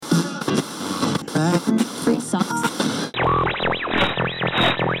Free socks.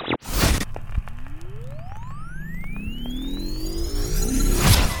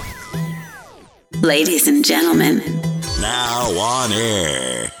 Ladies and gentlemen, now on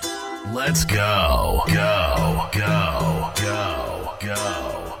air. Let's go. Go.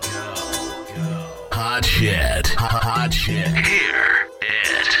 Hot shit. Hot shit. Here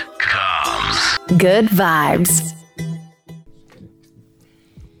it comes. good vibes.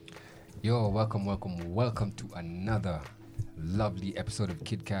 Yo, welcome to another lovely episode of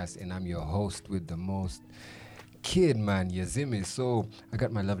KidCast, and I'm your host with the most, Kid Man Yazimi. So I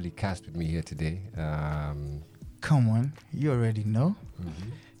got my lovely cast with me here today. Come on, you already know.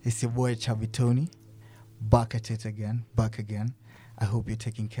 It's your boy Chubby Tony, back at it again, back again. I hope you're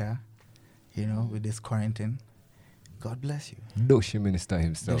taking care, with this quarantine. God bless you. Doshi Minister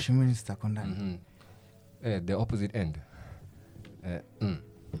himself. Doshi Minister Kondani. The opposite end.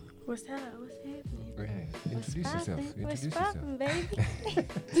 What's up? What's happening? Introduce yourself. What's poppin', baby?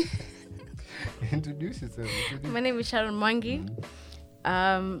 Introduce yourself. My name is Sharon Mwangi.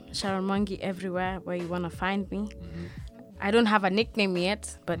 Sharon Mwangi everywhere where you want to find me. I don't have a nickname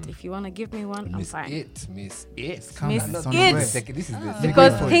yet, but if you want to give me one, I'm fine. Miss It. Come Miss on, It. son of a- This is the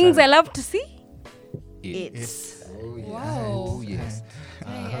Because second things voice. I love to see, It's. Oh, yes. Wow. Oh, yes.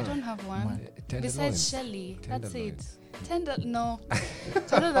 Hey, I don't have one. Tenderloins. Besides Shelly, that's it. Tenderloins. No.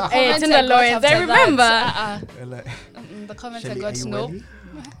 Hey, Tenderloins, I remember. The comment I Shelly, got are you no. Welly?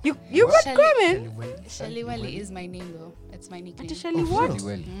 You got comment. Shelly Welly is my name though. It's my nickname. Auntie Shelly, what?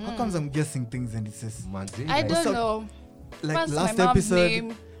 Really well. How comes I'm guessing things and it says Manzi, I like- don't up? know. like First, last my mom's episode,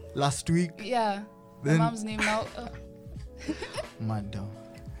 name. last week? Yeah. Then- My mom's name now. Mad though.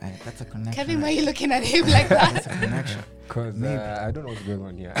 Aye, that's a connection. Kevin, why are you looking at him like that? That's a connection. Because Maybe. I don't know what's going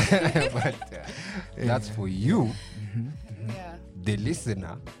on here. But that's for you, Yeah. the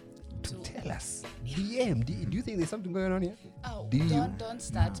listener, to tell us. DM, do you think there's something going on here? Oh, Do you? don't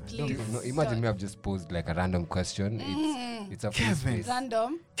start, please. No, imagine me, I've just posed like a random question. It's a free Kevin. space.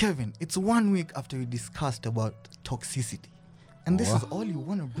 Random. Kevin, it's 1 week after we discussed about toxicity. And this is all you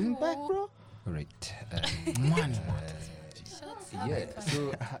want to bring back, bro? Right. Man. Yeah,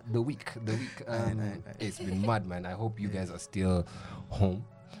 so the week, it's been mad, man. I hope you guys are still home,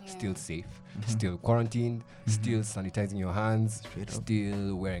 still safe, still quarantined, still sanitizing your hands,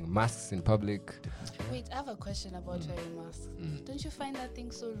 still wearing masks in public. Wait, I have a question about wearing masks. Don't you find that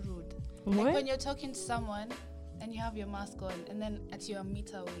thing so rude? What? Like when you're talking to someone and you have your mask on and then at your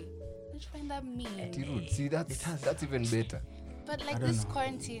meter away. Don't you find that mean? Pretty rude. See, that's even better. But like this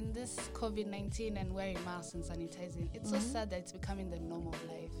quarantine, this COVID-19 and wearing masks and sanitizing, it's so sad that it's becoming the norm of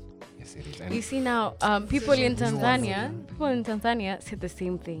life. Yes, it is. You see now, people in Tanzania say the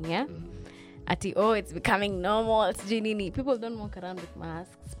same thing, yeah? It's becoming normal. It's Jinini. People don't walk around with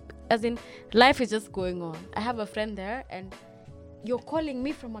masks. As in, life is just going on. I have a friend there, and you're calling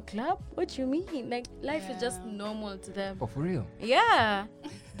me from a club? What do you mean? Like, life is just normal to them. Oh, for real? Yeah.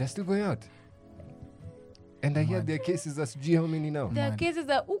 They're still going out. And I hear their cases are sijui how many now. There are cases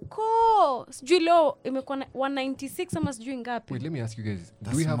that uko sijui leo imekuwa 196 ama sijui ngapi. Wait, let me ask you guys.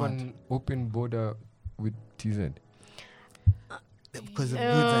 That's Do we have mad. an open border with TZ? Because of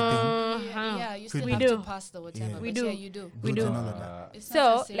goods, I Yeah, you still We have do. to pass the whatever. Yeah. But We do. yeah, you do. think. We Goods do. and all of that. It's So,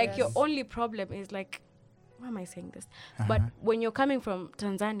 not as like, your serious. only problem is like, why am I saying this? But when you're coming from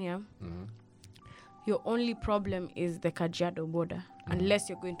Tanzania, your only problem is the Kajiado border, unless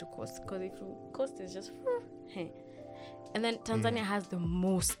you're going to Coast. Because if you Coast is just, and then Tanzania has the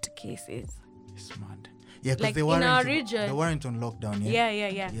most cases. It's mad. Yeah, because Like, they in weren't our region- They weren't on lockdown, yeah? Yeah.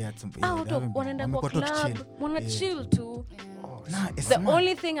 Yeah, it's Out they of haven't been- wanaenda kwa wamekuwa tu club, chill. wanna Yeah. chill too. Nah, it's The mad.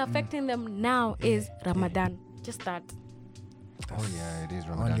 only thing affecting them now is Ramadan. Just that. Oh yeah, it is Only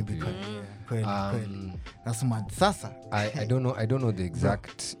Ramadan because period. kweli. That's mad. Sasa. I don't know the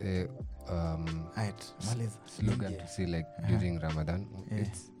exact Right. Maliza. slogan Yeah. to say like during Ramadan. Yeah.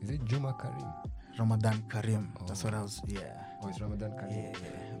 Is it Juma Karim? Ramadan Karim. That's what I was. Yeah. Oh, it's Ramadan Karim.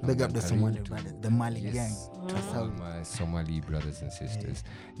 Yeah. Big up the Karim Somali to- brothers, the Mali Yes, gang. to all my Somali brothers and sisters.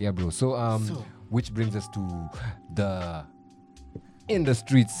 Yeah, bro. So So- which brings us to the In the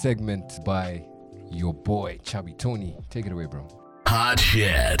Streets segment by your boy Chubby Tony. Take it away, bro. Hot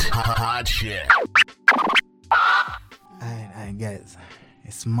shit. Hot shit. Alright, guys.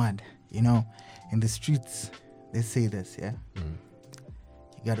 It's mad. In the streets, they say this, yeah?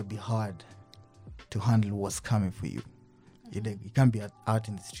 You gotta be hard to handle what's coming for you. You dig? You can't be out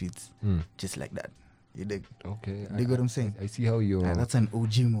in the streets just like that. You dig? Okay. Dig what I'm saying? I see how you're. That's an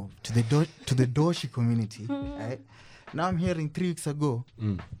OG move to the Doshi community. Right? Now I'm hearing 3 weeks ago.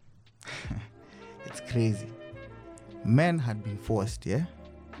 It's crazy. Men had been forced, yeah,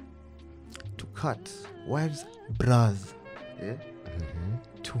 to cut wives' bras, yeah,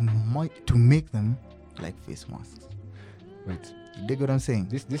 to make them like face masks. Wait, You dig what I'm saying?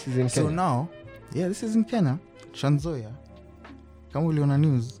 this is in So Kenya. now, yeah, this is in Kenya, Trans Nzoia. Kama uliona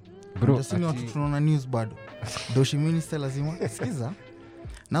news, Bro, just sini ati- watu tunaona news bado. Doshi minister lazima sikiza.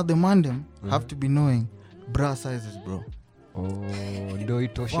 Now the mandem have to be knowing bra sizes, bro. Oh, ndio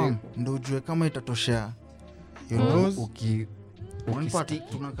itoshe. Fam, ndo ujue kama itatoshea. You knows? Unapata Ukistick.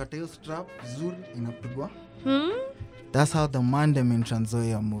 tunakata hiyo strap vizuri inapigwa. That's how the mandem in Trans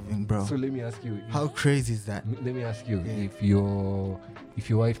Nzoia are moving, bro. So let me ask you. How crazy is that? Let me ask you Yeah. if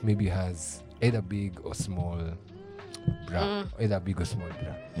your wife maybe has either big or small bra, either big or small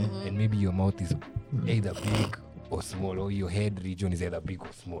bra, and maybe your mouth is either big or small, or your head region is either big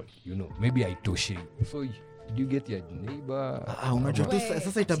or small. You know, maybe I toshe. So you get your neighbor. Unajua tu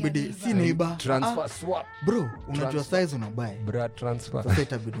sasa itabidi si neighbor. Transfer swap. Bro, unajua Transfer. size unabuy. Bra transfer. Sasa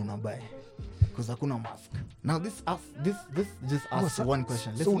itabidi unabuy. Because hakuna mask. Now this just asks one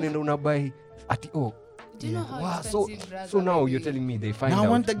question. So unaenda unabuy ati Do you know how wow, expensive bras so are now really? you're telling me they find Now out. I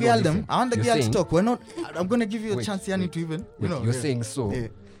want the No, girl listen, them. I want the you're girl to saying- talk. We're not. I'm gonna give you a Wait, chance, Yani, wait, to even. wait, you're saying so. Yeah.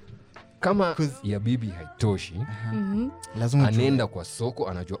 Kama 'Cause- ya bibi haitoshi, Lazima anaenda kwa soko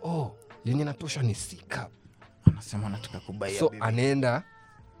anajua yenye natosha ni sika. anasema nataka kubuy. So anaenda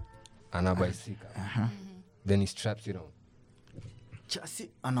anabuy sika. Then he straps it on. chasi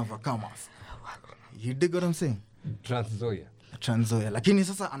anavaa mask. You dig what I'm saying? Trans Nzoia. Trans Nzoia. Lakini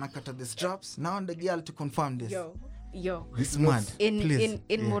sasa anakata the straps. Now I want the girl to confirm this. Yo. This mad. In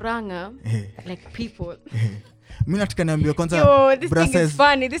Muranga, Yeah. like people. Mimi nataka niambie kwanza Yo, this bra thing is size-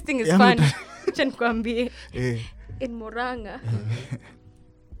 funny. This thing is Yeah, funny. me Acha nikwambie. Eh, In Muranga,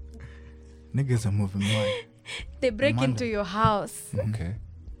 niggas are moving on. they break Amanda. into your house Okay.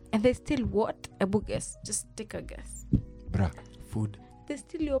 and they steal what? A book guess. Just take a guess. Bra. Food. They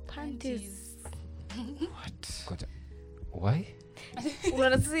steal your panties. Koja. Why?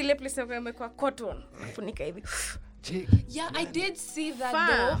 Unaona sasa ile place yako imekuwa cotton. Funika hivi. Check. Yeah, I did see that Fam.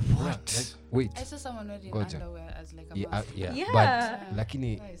 though. Like, wait. I saw someone wearing Goja. underwear as like a Yeah, mask. yeah. Yeah. But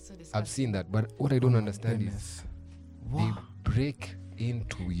lakini That is so I've disgusting. seen that, but what I don't understand Goodness. is they break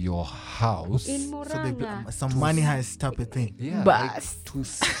into your house. In So they Muranga. some money heist type of thing. Yeah, Bas. like to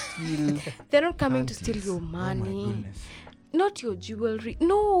steal. They're not coming to steal panties. your Oh my money. goodness. Not your jewelry.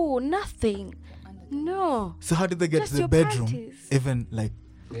 No, nothing. No. So how did they get Just to the your bedroom? panties. Even like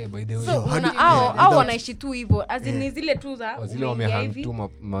Yeah, by the way, So how do you- au without- wanaishi tu hivyo as in ni zile tu za wazile umeingia hivi.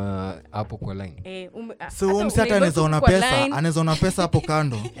 wamehangtuma hapo kwa line. so huyo msi hata anaweza ona pesa, anaweza ona pesa hapo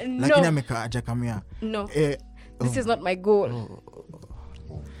kando, No. lakini amekaa No, eh, this is not my goal.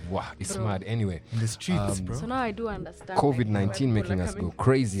 Wow, it's Bro. mad. Anyway, in the streets, bro. So now I do understand. COVID-19 why people making are us go coming.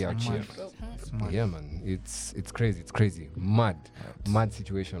 crazy out here. Smart. Yeah, man, it's crazy. It's crazy. Mad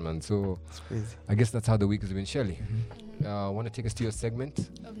situation, man. So It's crazy. I guess that's how the week has been. Shelley, want to take us to your segment?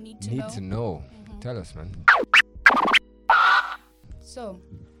 Of need to Need know. to know. Tell us, man. So,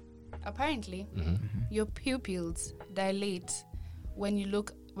 apparently, your pupils dilate when you're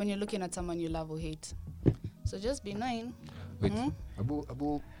looking at someone you love or hate. So just be knowing. Wait,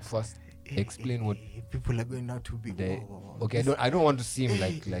 Abu, first explain what People are going out too big. the. Whoa. Okay, I don't want to seem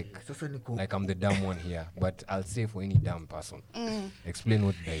like Sasa niko like I'm the dumb one here, but I'll say for any dumb person, explain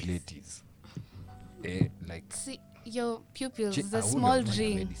what dilate is. Like See your pupils, I the wouldn't small mind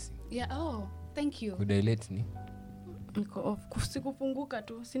ring. medicine. Yeah. Oh, thank you. Kudilate ni Niko off. Sikupunguka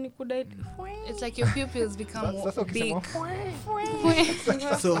tu. Si nikudai. It's like your pupils become Sasa big.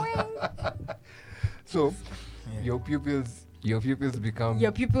 ukisema so so your pupils become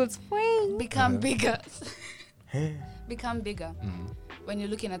Your pupils. Become bigger. hey, Become bigger when you're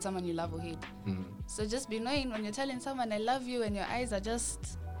looking at someone you love or hate. So just be knowing when you're telling someone I love you and your eyes are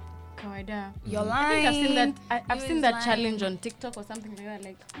just Kawaida. you're I lying. think I've seen that. I've You seen is that lying. challenge on TikTok or something like that.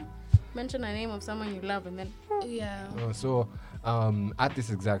 Like, mention a name of someone you love and then. Yeah. So at this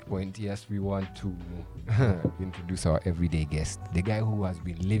exact point, yes, we want to introduce our everyday guest, the guy who has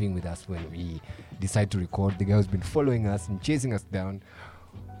been living with us when we decide to record, the guy who's been following us and chasing us down,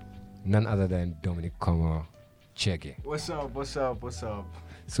 none other than Dominic Como Chege. What's up?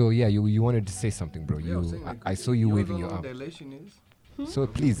 So yeah, you wanted to say something, bro. Yeah, I was saying, like, I saw you all waving know your what arm. dilation is? So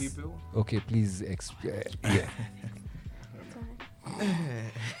please, People. okay, please, yeah.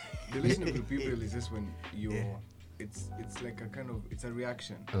 Dilation of the pupil is just when you're it's like a kind of it's a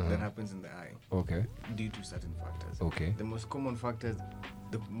reaction that happens in the eye Okay, due to certain factors. okay, The most common factor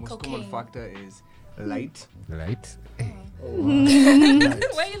Cocaine. is light. right.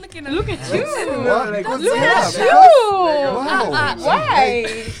 Why are you looking at Look at you. Wow, like, what's Look up? at you. Wow. Why?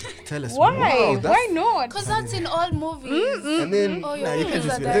 tell us. Why? Wow, that's- Why not? Because that's in all movies. And then Oh, your Nah, you can't pupils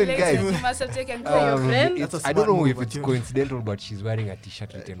just are be like, dilated. guys, You must have taken care of friend? That's a I don't smart know move, if but it's you- coincidental, but she's wearing a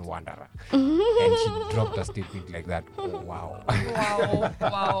t-shirt written Wanderer, and she dropped a statement like that. Oh, wow.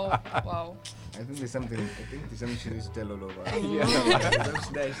 Wow. I think there's something she needs to tell all of us. There's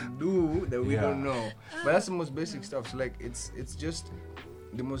something that she do that we don't know. But that's the most basic stuff. So like it's just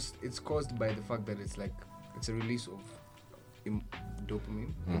the most. It's caused by the fact that it's like it's a release of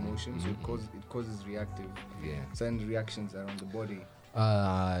dopamine, emotion. So it causes reactive certain reactions around the body.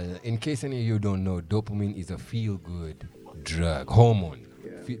 In case any of you don't know, dopamine is a feel-good drug hormone.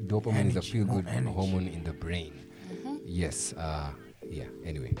 Dopamine is a feel-good hormone in the brain. Yes.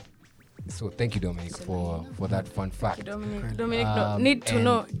 Anyway, so thank you, Dominic, for that fun fact. Dominic need to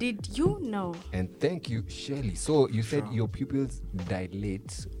know. Did you know? And thank you, Shirley. So you said your pupils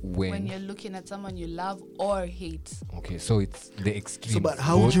dilate When you're looking at someone you love or hate. Okay, so it's the extreme. So but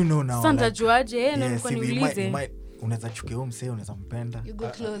how would you know now? Santa like, juaje na yeah, nilikuwa see, you niulize. might unaweza chukia huyo msee, unaweza mpenda. You go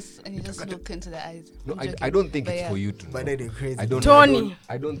close and you just look into the eyes. No, I'm I joking. don't think But it's yeah. for you to know. But they're crazy. I don't. Tony.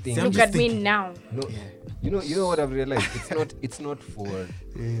 I don't think. I'm Look just at me thinking. now. No, you know what I've realized. It's not for.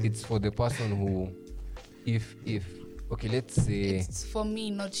 It's for the person who, if okay, let's say. It's for me,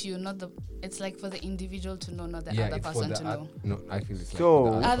 not you, not the. It's like for the individual to know, not the Yeah, other it's for person the to know. no, I feel it's like So-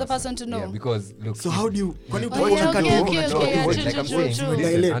 for the Other person to know. Yeah, because look. So how do you? When you Oh, yeah, okay, can okay, do- okay, yeah, what- true, like I'm true, saying, true.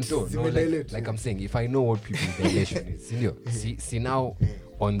 listen, Dilate. Anto, no, Dilate. like I'm saying, if I know what pupil dilation is, see now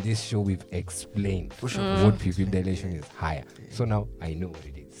on this show we've explained what pupil dilation is higher. So now I know what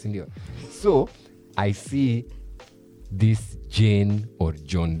it is, Cindy. So I see this Jane or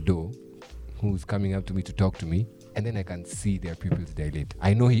John Doe who's coming up to me to talk to me, and then I can see their pupils dilate.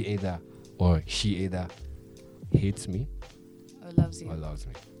 I know he either or she either hates me Or loves you. or loves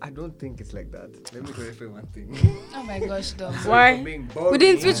me. I don't think it's like that. Let me clarify one thing. Oh my gosh, Dom. Why? For being boring. We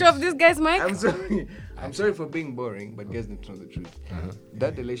didn't switch off this guy's mic. I'm sorry. I'm sorry for being boring, but guys need to know the truth.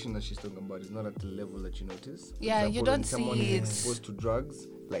 That dilation that she's talking about is not at the level that you notice. For Yeah, you example, don't when someone see is it. exposed to drugs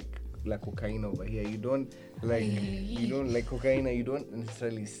like cocaine over here. You don't like cocaine. You don't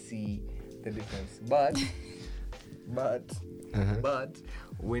necessarily see the difference. But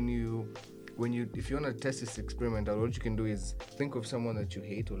when you if you want to test this experiment out, what you can do is think of someone that you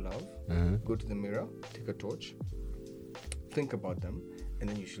hate or love. Go to the mirror, take a torch, think about them, and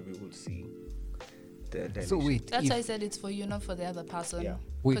then you should be able to see the dilation. So wait, That's if- why I said it's for you, not for the other person. Yeah.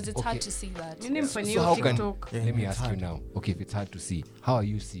 Wait, Because it's okay. hard to see that. Nini mfanyia So how can TikTok? let me ask you now? Okay, if it's hard to see, how are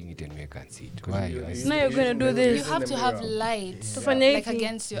you seeing it and we can't see it? Why are you asking? Now you're gonna do You this. have to have light, Tufanye like hivi.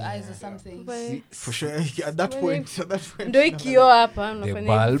 against your eyes or something. For sure. At that point. Ndio hii kioo hapa The unafanya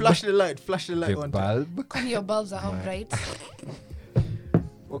hivi. bulb, Flash the light. Flash the light. the on time. bulb. When your bulbs are all bright.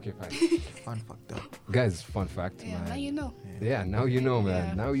 Okay, fine. Fun fact up. Guys, fun fact, Yeah, man. now you know. Yeah, now you know, man.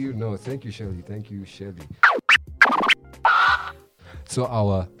 Yeah. Now you know. Thank you, Shirley. Thank you, Shirley. So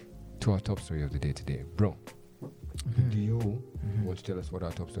to our top story of the day today, bro. Do you want to tell us what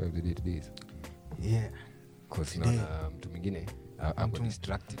our top story of the day today is? Yeah. Because Today. mtu mwingine I'm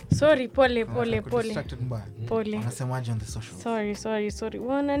distracted. Sorry, pole. Distracted mbaya. Pole. Unasemaje on the social? Sorry.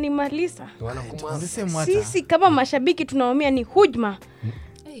 Wananimaliza. On the same matter. Sisi kama mashabiki tunaumia ni hujma.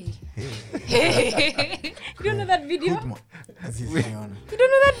 Hey. You don't know that video? Hudma. Ziziona. You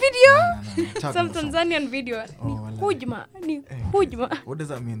don't know that video? No. Tag Some me some. Tanzanian video. Ni wallahi. hujma. Ni hujma. What does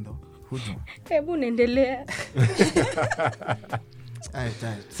that mean though? Hudma. Hebu naendelea.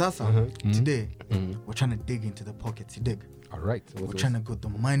 Alright. Sasa, today, we're trying to dig into the pockets. You dig? All right. We're trying to go the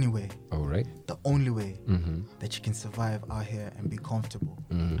money way. All right. The only way that you can survive out here and be comfortable.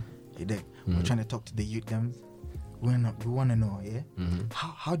 You dig? We're trying to talk to the youth them. We want to know, yeah?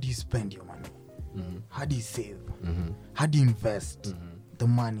 How do you spend your money? How do you save? How do you invest the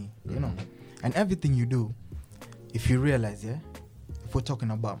money? You know? And everything you do, if you realize, yeah? If we're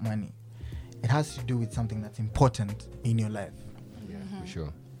talking about money, it has to do with something that's important in your life. Yeah, for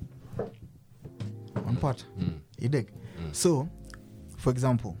sure. One part. You dig? So, for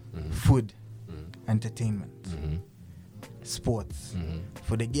example, food, entertainment, sports.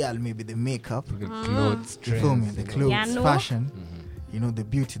 For the girl, maybe the makeup. The clothes, You feel me? trends, The you know. clothes, Yeah, no. fashion, you know, the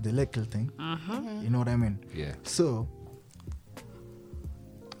beauty, the little thing. You know what I mean? Yeah. So,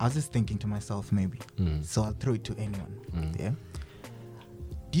 I was just thinking to myself, maybe. So I'll throw it to anyone. Yeah.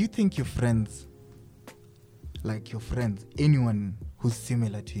 Do you think your friends, anyone who's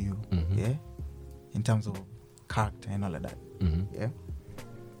similar to you, yeah, in terms of character and all of that, yeah,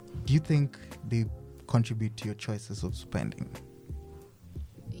 do you think they contribute to your choices of spending?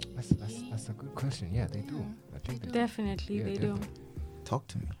 That's a good question. Yeah, they do. I think they do. Definitely Yeah, they do. definitely. Talk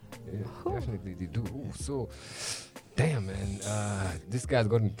to me. Yeah, definitely they do. Ooh, so Damn, man. This guy's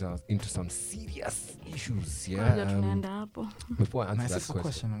got into some serious issues. Unajua Yeah. tunaenda hapo. Before I answer Nice, that it's a question,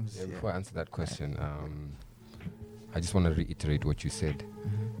 question, obviously, yeah. before I answer that question, I just want to reiterate what you said.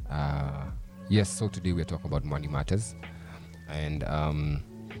 Yes, so today we're talking about money matters, and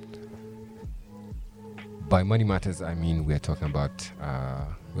by money matters I mean we're talking about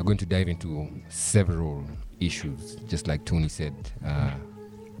we're going to dive into several issues, just like Tony said,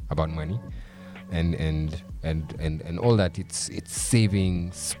 about money, and all that. It's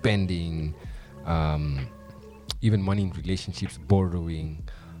saving, spending, even money in relationships, borrowing,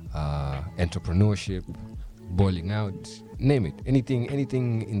 entrepreneurship, boiling out, name it.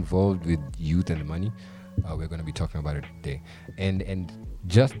 Anything involved with youth and money, we're going to be talking about it today. And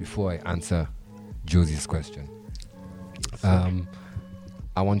just before I answer Josie's question,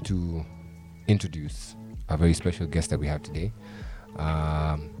 I want to introduce a very special guest that we have today.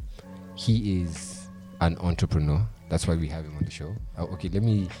 He is an entrepreneur. That's why we have him on the show.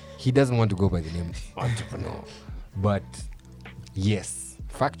 He doesn't want to go by the name entrepreneur, but yes,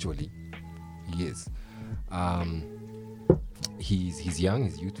 factually, he is. He's young,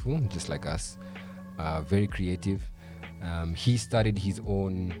 he's youthful, just like us. Very creative. He started his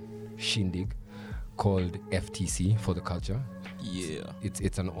own shindig called FTC, For the Culture. Yeah.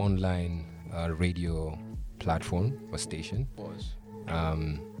 It's an online radio platform or station.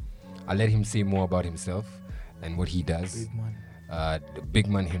 I'll let him say more about himself and what he does. Big man. The big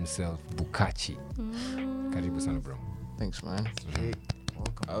man himself, Bukachi. Karibu sana, bro. Thanks, man. Hey,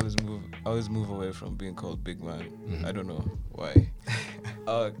 welcome. I always move away from being called big man. I don't know why.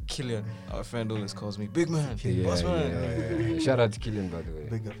 Killian, our friend, always calls me big man. Boss man. Yeah. Shout out to Killian, by the way.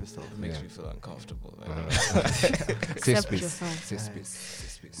 Big up yourself. It makes Yeah. me feel uncomfortable. Safe Accept space. yourself. Safe space.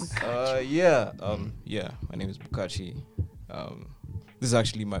 Safe space. Yeah. My name is Bukachi. This is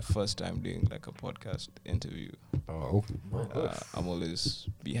actually my first time doing like a podcast interview. Oh, I'm always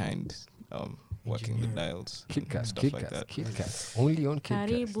behind working the dials and KitKat, stuff like that. KitKat. Only on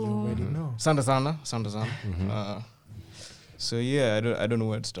KitKat. You already Karibu. know. Sandazana. So yeah, I don't know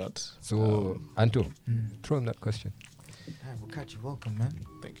where to start. So, Anto, throw him that question. Hi, Bukachi, welcome, man.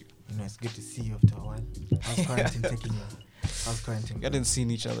 Thank you. You know, it's good to see you after a while. How's quarantine taking you? How's quarantine? We hadn't seen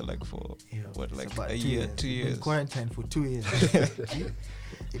each other like for Yeah, what, it's like about a 2 year, years. 2 You've been years. quarantined for 2 years.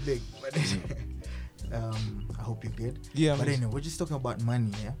 You're big. But I hope you're good. Yeah. But anyway, we're just talking about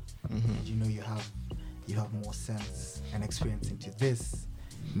money, yeah? Mhm. And you know, you have more sense and experience into this,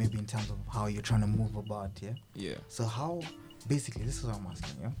 maybe in terms of how you're trying to move about, yeah? Yeah. So how, basically, this is what I'm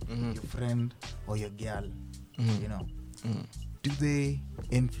asking, yeah? Mhm. Your friend or your girl, Mhm. you know, Mhm. do they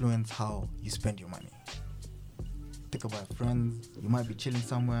influence how you spend your money? Think about friends. You might be chilling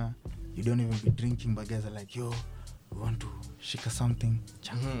somewhere. You don't even be drinking, but guys are like, yo, we want to shika something.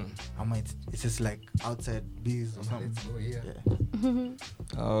 Cha. Mhm. I might, it's just like outside beers or something. Let's go, yeah.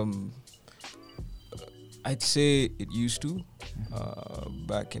 I'd say it used to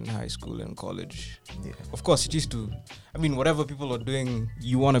back in high school and college. Yeah. Of course, it used to. I mean, whatever people are doing,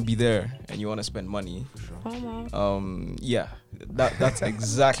 you want to be there and you want to spend money. FOMO. Yeah, that's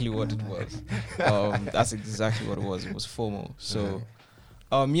exactly what it was. That's exactly what it was. It was FOMO. So,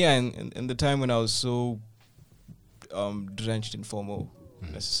 yeah, and the time when I was so drenched in FOMO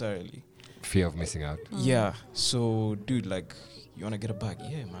necessarily. Fear of missing out. Yeah. So, dude, like, you want to get a bag?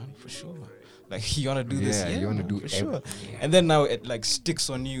 Yeah, man, for sure. Like, you want to do this? Yeah, Yeah, you wanna man, do for sure. yeah. And then now it like sticks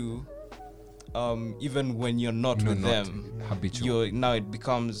on you, even when you're not No, with not them. habitual. Now it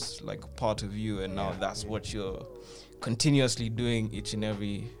becomes like part of you, and now that's what you're continuously doing each and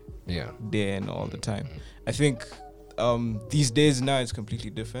every Yeah. day and all the time. I think these days now it's completely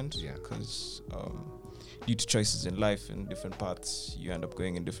different. Yeah. Because due to choices in life and different paths, you end up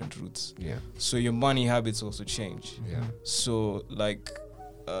going in different routes. Yeah. So your money habits also change. Yeah. So like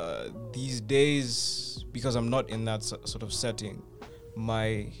these days, because I'm not in that sort of setting,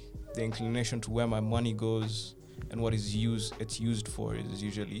 the inclination to where my money goes and what it's used for is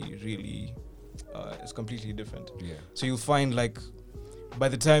usually really it's completely different. Yeah. So you'll find like by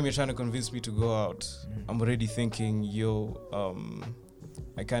the time you're trying to convince me to go out, I'm already thinking,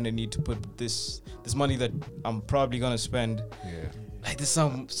 I kind of need to put this money that I'm probably gonna spend Yeah. like this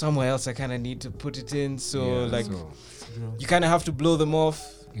somewhere else. I kind of need to put it in. So Yeah, like so- you kind of have to blow them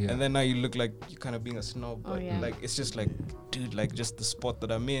off. Yeah. And then now you look like you're kind of being a snob, Oh, but yeah. like it's just like, dude, like just the spot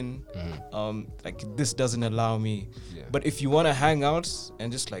that I'm in, Mhm. like this doesn't allow me. Yeah. But if you want to hang out and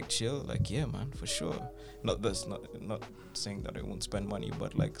just like chill, like yeah, man, for sure. Not saying that I won't spend money,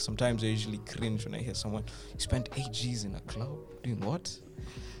 but like sometimes I usually cringe when I hear someone, you spent 8 G's in a club doing what?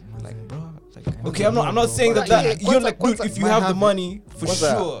 Like, Mazee. bro, like, I know okay, the I'm not bro, saying but that you're Kwanza- like, dude, Kwanza if you might have the have it. money, for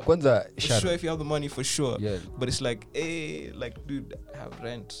sure. Kwanza, For Sharon. sure, if you have the money, for sure. Yeah. But it's like, like, dude, I have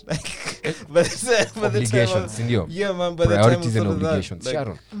rent. Like, by the time Obligations, sindio? yeah, man. By the time Priorities and of that, obligations. like,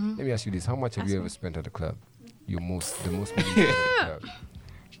 Sharon, let me ask you this: how much have you ever spent at a club? The most money you spent at a club.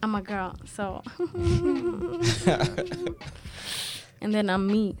 I'm a girl, so. And then I'm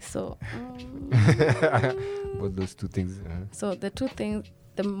me, so. But those two things. So the two things,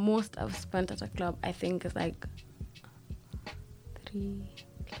 the most I've spent at a club, I think, is like 3.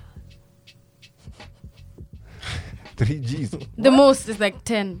 3 G's. The most is like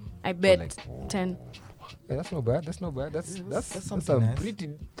 10. I bet like- 10. Yeah, that's not bad. That's not bad. That's something a nice. pretty.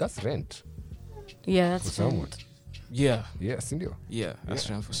 That's rent Yeah, for that's someone. rent. yeah, Yeah, Sindio. yeah, that's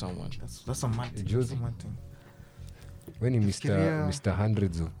rent for someone. That's a mad thing. That's Josie. a mad thing. When you Fikiria- Mr.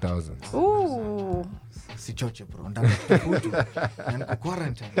 Hundreds of Thousands. Ooh. Sichoche bro. Ndakutafuta. Niko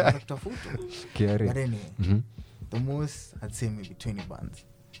quarantine. Ndakutafuta. But KRA. anyway, Mm-hmm. the most I'd say maybe 20 bands.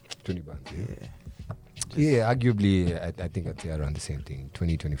 20 bands. Yeah. Yeah, arguably, I think I'd say around the same thing.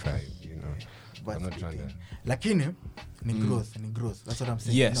 20, 25, you know. But I'm not trying to. Lakini, ni growth. That's what I'm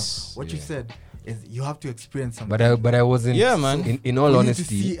saying. Yes. What you Yeah. said is you have to experience something. But I wasn't. Yeah, man. In all You need to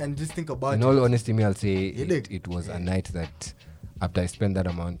see honesty, and just think about in it. all honesty, me, I'll say You dig? it was a night that after I spent that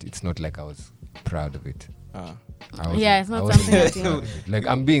amount, it's not like I was proud of it. Ah. I wasn't- Yeah, it's not I wasn't something that proud you- of it. Like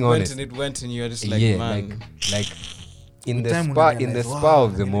I'm being Went honest. and it went, and you're just like, Yeah, man. like in The the time when spa I in the realized, spa wow,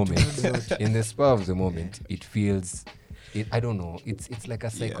 of the I need to moment do that. in the spa of the moment it feels I don't know, it's like a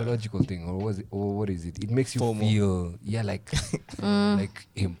psychological thing, or what is it? It makes you FOMO. feel like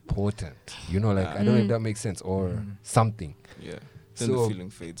important, you know, like I don't know if that makes sense or something. Yeah. Then So- the feeling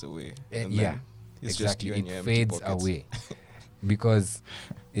fades away. and Yeah, then it's just exactly, you and your it empty fades pockets. away because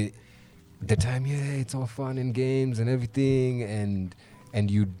the time, it's all fun and games and everything, and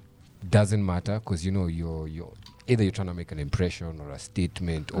you doesn't matter because you know you're either you're trying to make an impression or a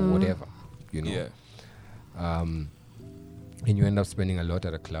statement or whatever, you know. Yeah. And you end up spending a lot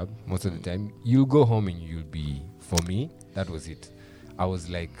at a club. Most of the time you'll go home and you'll be, for me, that was it. I was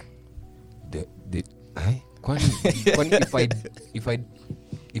like,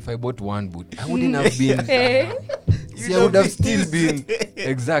 if I bought one boot, I wouldn't have been. See, I would have still been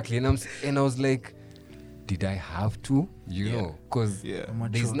exactly. And I was like, did I have to? You know, because Yeah.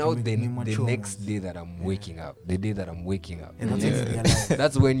 there's now the mature next ones. day that I'm waking up. The day that I'm waking up. And that's when you Yeah. realize.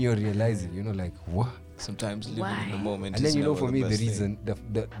 That's when you're realizing, you know, like what? Sometimes living in the Why? moment. And then is you know, never for me, the best thing. reason,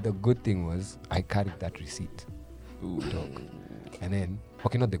 the good thing was I carried that receipt. Ooh, Dog. And then,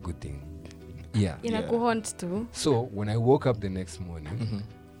 okay, not the good thing. Yeah. Inakuhaunt too. So when I woke up the next morning,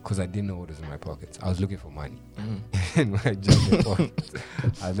 because I didn't know what was in my pockets, I was looking for money. And when I jumped the pocket,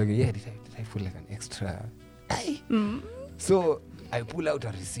 I was looking, did I put like an extra? So I pull out a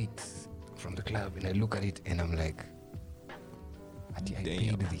receipt from the club and I look at it and I'm like, I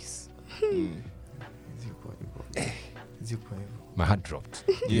paid this. My heart dropped.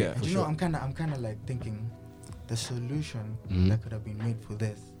 Yeah. And you know, I'm kind of like thinking the solution that could have been made for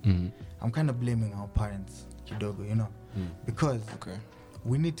this. I'm kind of blaming our parents, kidogo, you know, because Okay.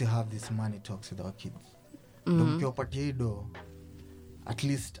 we need to have these money talks with our kids. Mkiwapatia hii do, at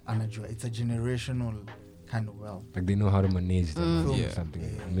least anajua it's a generational kind of wealth. Like they know how to manage them or Yeah. something,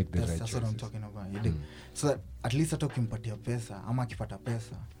 Yeah, make the right that's what I'm choices. talking about. You dig? So that at least hata ukimpatia pesa ama akipata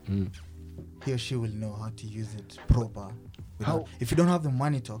pesa, he or she will know how to use it proper. How- If you don't have the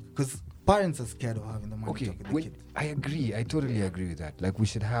money talk, because parents are scared of having the money Okay, talk with the wait, kids. I agree. I totally agree with that. Like we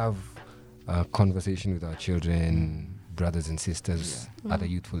should have a conversation with our children, brothers and sisters at a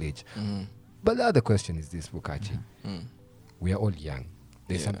youthful age. But the other question is this, Bukachi. We are all young.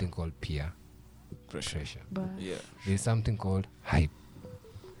 There's Yeah. something called peer Pressure. pressure. But Yeah. There's something called hype.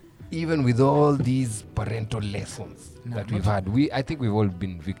 Even with all these parental lessons that we've had, I think we've all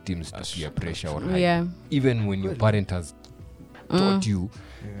been victims to peer pressure or hype. yeah, Even when your parent has taught you,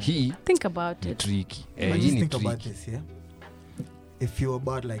 he think about ni it. tricky. But Hii just ni think about tricky. this, yeah? If you're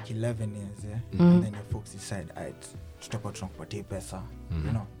about like 11 years, yeah, and then your folks decide, alright, tutakuwa tunakupatia pesa,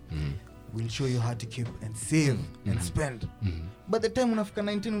 you know, we'll show you how to keep and save and spend. But the time unafika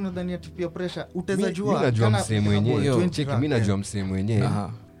 19 unadhania tupia pressure, utaweza jua. Mi najua kana msee ukina mwenyewe. boy Yo, 20 cheki, rand, mi najua yeah. msee mwenyewe.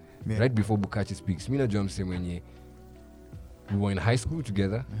 Uh-huh. Yeah. Right before Bukachi speaks, mi najua msee mwenyewe. We were in high school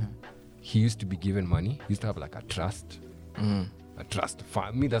together. He used to be given money. He used to have like a trust. A trust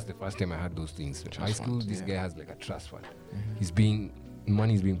fund. Me, that's the first time I had those things. In high school, this guy has like a trust fund. He's being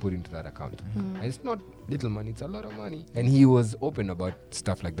money is being put into that account. And it's not little money, it's a lot of money. And he was open about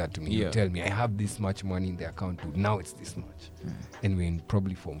stuff like that to me. He Yeah. would tell me, I have this much money in the account, dude. Now it's this much. And we're in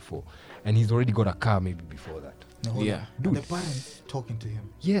probably Form 4. And he's already got a car maybe before that. No, hold Yeah. on. Dude. The parents talking to him.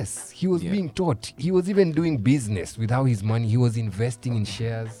 Yes, he was Yeah. being taught. He was even doing business with how his money, he was investing in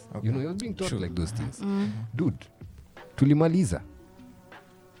shares. You know, he was being taught True. like those things. Dude, tulimaliza.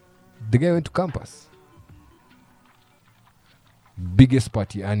 The guy went to campus. Biggest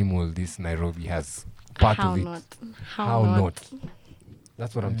party animal this Nairobi has. Part How of it. not? How not?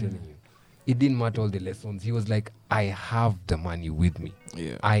 That's what I'm telling you. It didn't matter all the lessons. He was like, I have the money with me.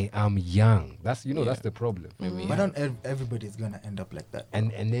 Yeah. I am young. That's that's the problem. Maybe. But not everybody's gonna end up like that.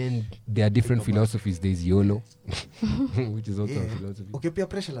 And then there are different philosophies. There's YOLO, which is also a philosophy. Okay, peer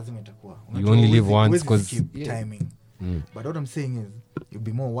pressure lazima itakuwa. You Unajua only live huwezi- once huwezi 'cause- keep yeah. timing. But what I'm saying is, you'll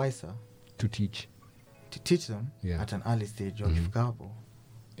be more wiser To teach. to teach them Yeah. at an early stage. Wakifika hapo.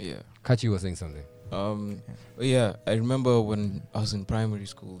 Yeah. Kachi was saying something. Yeah, I remember when I was in primary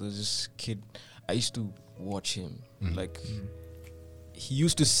school, there's this kid, I used to watch him. Like, he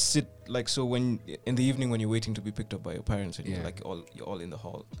used to sit, like, so when, in the evening when you're waiting to be picked up by your parents and Yeah. you're all in the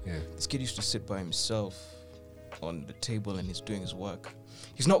hall, Yeah. this kid used to sit by himself on the table and he's doing his work.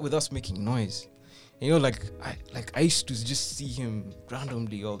 He's not with us making noise. You know, I used to just see him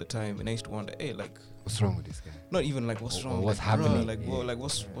randomly all the time, and I used to wonder, hey, like, What's wrong with this guy? not even like what's Or wrong, what's like, bruh, happening. like, Yeah. like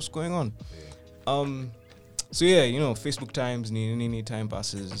what's going on. So yeah, you know, Facebook times, nini time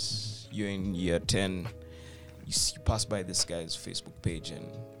passes. You're in year 10. You pass by this guy's Facebook page and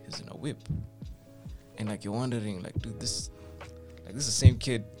he's in a whip, and like you're wondering, like, dude, this is the same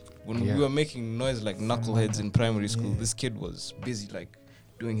kid when Yeah. we were making noise like knuckleheads in primary school. Yeah. This kid was busy like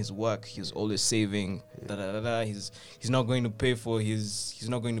doing his work. He was always saving. He's not going to pay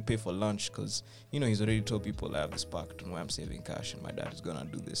for lunch because, you know, he's already told people I have this pact and where I'm saving cash and my dad is gonna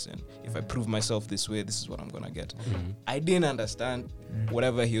do this, and if I prove myself this way, this is what I'm gonna get. I didn't understand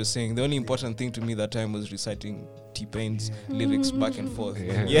whatever he was saying. The only important thing to me that time was reciting T-Pain's lyrics back and forth.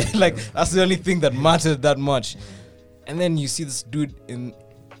 Yeah. Like that's the only thing that mattered that much. And then you see this dude in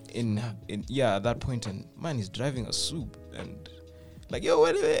at that point, and man, he's driving a Sub, and like, yo,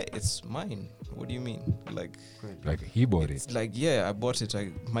 wait, it's mine. What do you mean? Like he bought it. it's like, yeah, I bought it.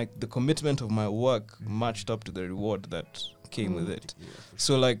 The commitment of my work matched up to the reward that came with it.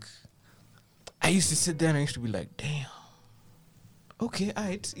 So like, I used to sit there and I used to be like, damn. Okay,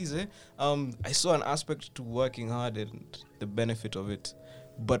 alright, easy. I saw an aspect to working hard and the benefit of it,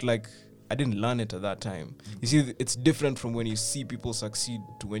 but like, I didn't learn it at that time. You see, it's different from when you see people succeed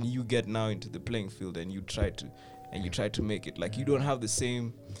to when you get now into the playing field and you try to make it. Like, you don't have the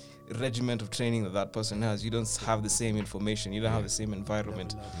same regiment of training that person has. You don't have the same information. You don't have the same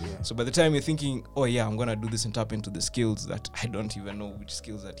environment. So by the time you're thinking, oh yeah, I'm gonna do this and tap into the skills that I don't even know which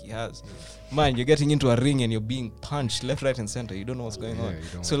skills that he has, man, you're getting into a ring and you're being punched left, right, and center. You don't know what's going on.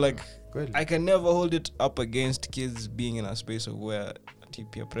 So like, I can never hold it up against kids being in a space of where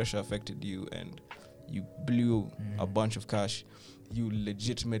peer pressure affected you and you blew a bunch of cash. You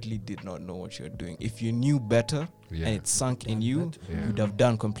legitimately did not know what you're doing. If you knew better and it sunk in you, you'd have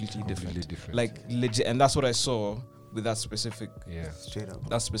done completely different. Like legit, and that's what I saw with that specific Straight up.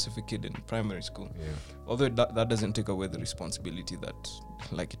 that specific kid in primary school. Although that doesn't take away the responsibility that,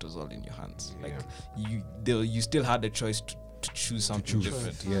 like, it was all in your hands. Like you still had the choice to choose something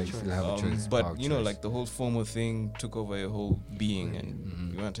different. Yeah, you still have a choice. But Power you know, choice. like the whole formal thing took over your whole being,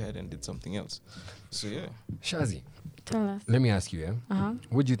 and you went ahead and did something else. So yeah. Shazi, Tell us. let me ask you, Uh-huh.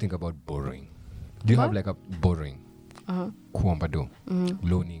 what do you think about borrowing? Do you have like a borrowing? Kuomba do,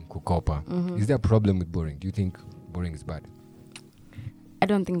 loaning, kukopa. Is there a problem with borrowing? Do you think borrowing is bad? I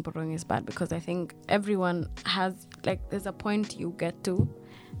don't think borrowing is bad because I think everyone has, like, there's a point you get to,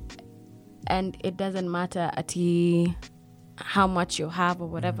 and it doesn't matter how much you have or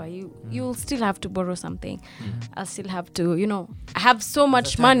whatever. You'll still have to borrow something. I'll still have to, you know, I have so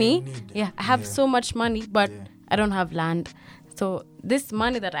much money. I have so much money, but I don't have land. So this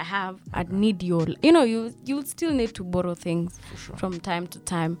money that I have, I'd need you'll still need to borrow things from time to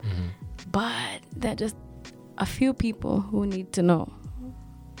time. But there are just a few people who need to know.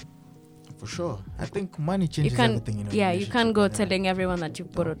 For sure. I think money changes everything in a you relationship, can't go yeah. telling everyone that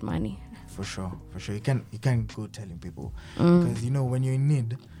you've borrowed money. For sure. You can't go telling people because you know when you're in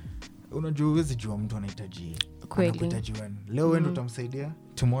need, unajua huwezi jua mtu anahitaji anakuhitaji when leo wewe ndo utamsaidia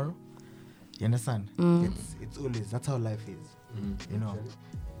tomorrow. You understand? It's always, that's how life is. You know.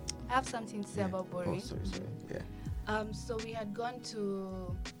 I have something to say about borrowing. Oh, sorry. Yeah. So we had gone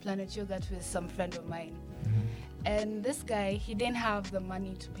to Planet Yogurt with some friend of mine. And this guy, he didn't have the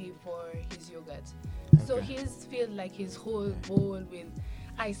money to pay for his yogurt. So his filled like his whole bowl with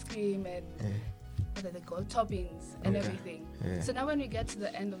ice cream and what are they called, toppings and everything. Yeah. So now when we get to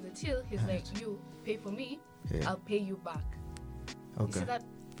the end of the till, he's like, you pay for me, I'll pay you back. You see that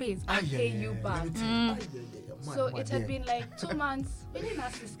phrase, I'll pay you back. So it had been like 2 months. We didn't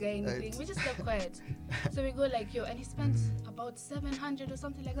ask this guy anything. We just kept quiet. So we go like, yo, and he spent about 700 or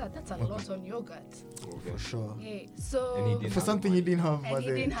something like that. That's a lot on yogurt. For sure. Yeah. So And he didn't For something he didn't have. and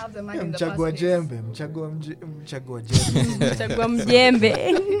he didn't have the money in the Mchagua first place. jembe. Mchagua jembe. Chagua mjembe.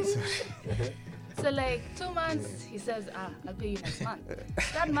 So like 2 months, he says, I'll pay you next month.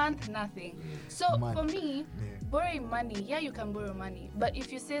 That month, nothing. So for me, borrowing money, yeah, you can borrow money. But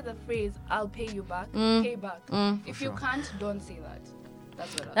if you say the phrase, I'll pay you back, pay back. If you can't, don't say that.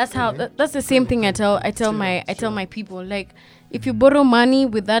 That's what That's how. That's the same thing I tell my people. Like, if you borrow money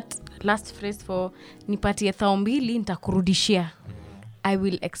with that last phrase for nipatie 2,000 nitakurudishia, I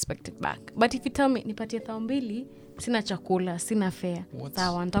will expect it back. But if you tell me nipatie 2,000 sina chakula, sina fare,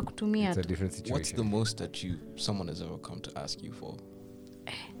 sawa nitakutumia It's a tu. different situation. What's the most that someone has ever come to ask you for?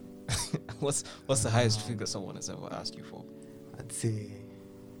 What's the highest figure someone has ever asked you for? I'd say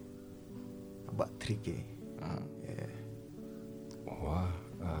about 3K. Yeah. Wow.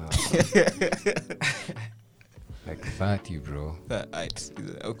 Like 30, bro.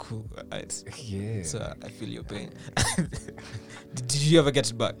 Oh, cool. Yeah. So I feel your pain. Did you ever get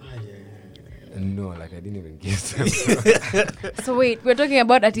it back? No, like I didn't even guess them. So wait, we're talking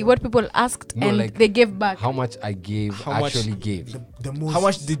about what people asked No, and like, they gave back. How much I gave, How much- actually gave. The most. How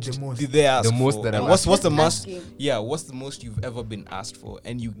much did they ask The most for? that And I've what's the asked. most? Asking. Yeah, what's the most you've ever been asked for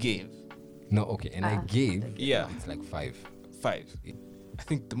and you gave? No, okay. And I gave, Yeah. it's like 5. 5. I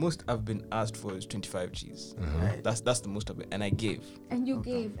think the most I've been asked for is 25 G's. That's the most I've been, and I gave. And you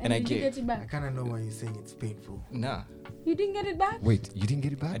gave. And I did you gave. get it I back? kind of know why you're saying it's painful. Nah, You didn't get it back? Wait, you didn't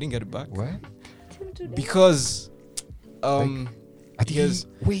get it I back? didn't get it back. Why? Till today? Because Because Because-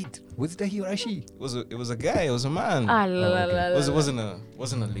 wait, was it a he or a she? it was a guy, it was a man. Ah, la, la, okay. la, It la, la.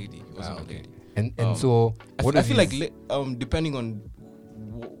 wasn't a lady. It wasn't a okay. lady. And so what I is feel like his-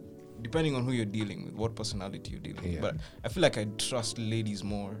 depending on who you're dealing with, what personality you're dealing with. Yeah. But I feel like I trust ladies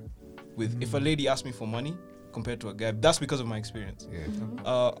more with if a lady asks me for money compared to a guy. That's because of my experience.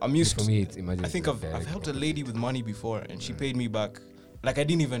 yeah. I'm used For to. me, it's imagine. I think it's I've direct helped a opposite. lady with money before, and she paid me back. Like I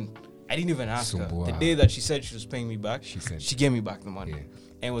didn't even ask her. Sumbua. The day that she said she was paying me back, She said. she gave me back the money. Yeah.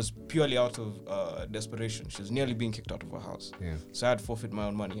 And it was purely out of desperation. She was nearly being kicked out of her house. Yeah. So I had to forfeit my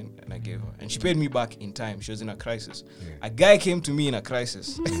own money and I gave her. And she paid me back in time. She was in a crisis. Yeah. A guy came to me in a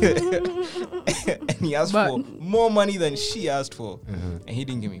crisis. And he asked for more money than she asked for. And he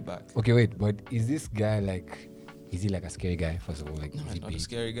didn't give me back. Okay, wait, but is this guy is he like a scary guy, first of all? Like, No, is he's he not a big?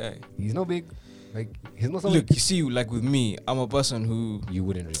 scary guy. He's not big. Like, he's not someone Look, you see, like with me, I'm a person who you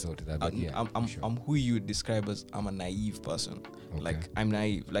wouldn't resort to that, but yeah. I'm sure. who you would describe as I'm a naive person. Okay. Like I'm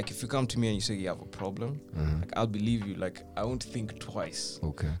naive. Like if you come to me and you say you have a problem, like I'll believe you. Like I won't think twice.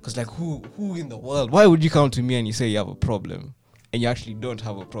 Okay. Cause like who in the world? Why would you come to me and you say you have a problem and you actually don't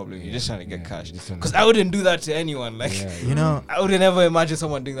have a problem? You're just trying to get cash. just trying to- Cause I wouldn't do that to anyone. Like Yeah, You know, I wouldn't ever imagine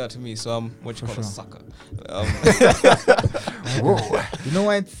someone doing that to me. So I'm what you call a sucker. Whoa. you know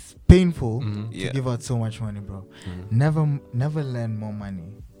why it's painful Yeah. to give out so much money, bro? Never lend more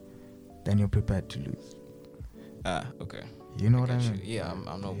money than you're prepared to lose. Okay. You know what I Get you. mean? Yeah,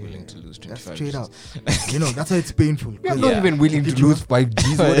 I'm not willing to lose 25. That's straight G's. up. You know, that's why it's painful. I'm 'cause not even willing to lose 5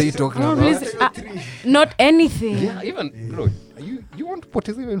 G's. What are you talking No, about? please, not anything. Yeah, even bro, you want to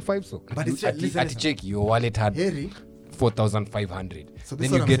participate in 5 so? But it's at listen, listen. check your wallet had Harry, 4,500. So this Then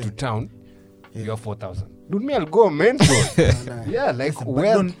is you what get I'm to saying. town, Yeah. you have 4,000. Dude, me I'll go mental. Yeah, like listen, but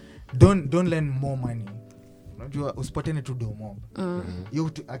where? don't lend more money. Unajua usipatane tu do mob. Yo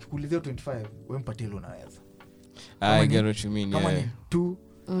akikulizia 25, wewe mpatie ile unaweza. I get what you mean. Kama Yeah. ni 2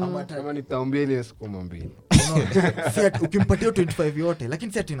 ama Kama ni tao mbili sukuma mbili. si ati ukimpatia 25 yote,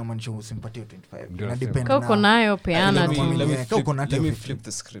 lakini si ati inamaanisha usimpatie 25. Ndio Ina nasema. depend Ka uko nayo Let peana me, tu. let me Yeah, flip, uko na let me 50. flip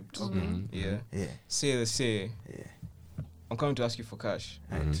the script. Yeah. Yeah. Say, I'm coming to ask you for cash,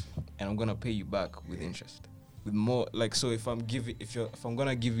 and I'm gonna pay you back with interest, with more. Like so, if I'm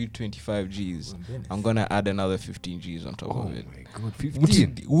gonna give you 25 G's, I'm gonna add another 15 G's on top Oh of it. my god,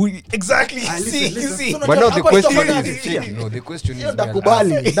 15. Exactly. Ah, see, listen, you listen. see. So But now the Hapa question itakuwa is, ni- no, the question is,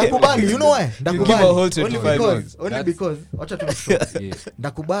 Ndakubali, you know why? give a whole 25 Only That's- because wacha tu Yeah.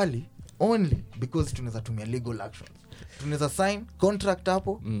 ndakubali only because tunaweza tumia legal actions. Tunaweza sign contract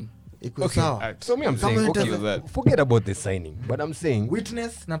hapo. Iko sawa. So me, I'm Kama saying, it okay, doesn't- forget about the signing. But I'm saying,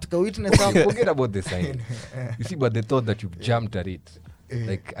 Witness, nataka witness hapo. forget about the signing. You see, but the thought that you've jumped at it,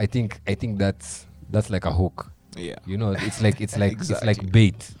 like I think that's like a hook. Yeah. You know, it's like Exactly.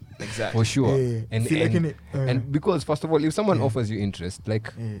 bait. Exactly. For sure. Yeah. And, See, like and, in it, and because first of all, if someone Yeah. offers you interest,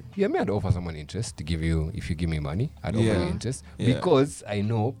 like Yeah. me, I'd offer someone interest to give you, if you give me money, I'd offer Yeah. you interest. Yeah. Because I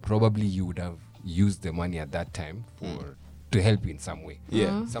know probably you would have used the money at that time for to help you in some way.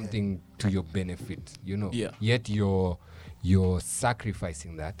 Yeah. Something to your benefit, you know. Yeah. Yet you're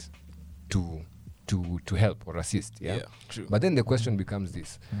sacrificing that to help or assist. Yeah. Yeah, true. But then the question becomes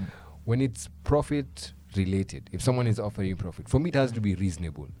this: when it's profit related, if someone is offering you profit, for me it has to be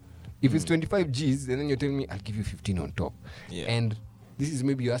reasonable. If it's 25 G's, and then you're telling me I'll give you 15 on top, Yeah. and this is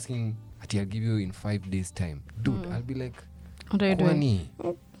maybe you're asking, I'll give you in 5 days time, dude. I'll be like, What are you doing? money.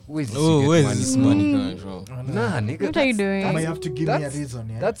 Where's this Oh, you get where's money this from? money coming from? Nah, nigga. What are you that's- doing? You might have to give me a that's- reason,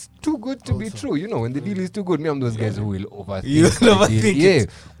 yeah? That's too good to be Also. true. You know, when the deal is too good, me, I'm those guys who will overthink. You the deal. overthink Yeah. it.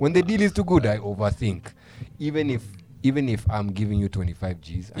 When the deal is too good, I overthink. Even if I'm giving you 25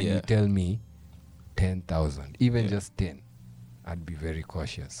 G's and Yeah. you tell me 10,000, even Yeah. just 10, I'd be very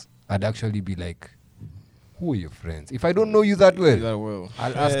cautious. I'd actually be like, who are your friends? If I don't know you that well, That well.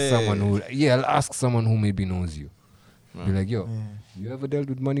 I'll ask I'll ask someone who maybe knows you. Be like, yo, Yeah. you ever dealt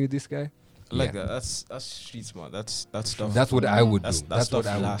with money with this guy? I like Yeah. that. That's street smart. That's stuff. That's what I would do. That's That's what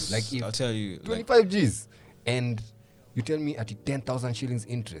stuff I would lasts. do. Like if I'll tell you. Like, 25 G's and you tell me at 10,000 shillings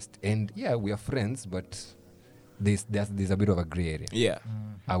interest, and yeah, we are friends, but there's a bit of a gray area. yeah.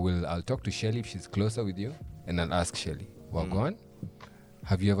 I'll talk to Shelly if she's closer with you, and I'll ask Shelly, well, go on,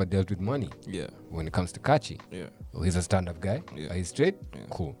 have you ever dealt with money Yeah. when it comes to Kachi? Yeah. Oh, he's a stand-up guy. Yeah. Are you straight? Yeah.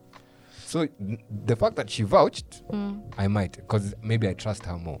 Cool. So the fact that she vouched, I might, because maybe I trust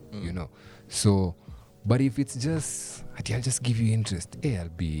her more, you know. So, but if it's just, I'll just give you interest, I'll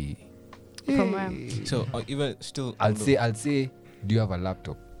be. From where? So even still. I'll say, do you have a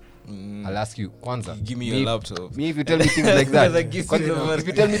laptop? Mm. I'll ask you, Kwanzaa. Give me me your laptop. Me, if you tell me things like that, Like, give me the money. if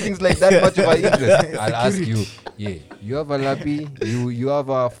you tell me things like that much of an interest, I'll ask you, you have a lappy, you have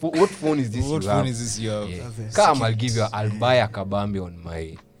a what phone is this What you phone have? is this you have? Yeah. That's Come, I'll buy a kabambi on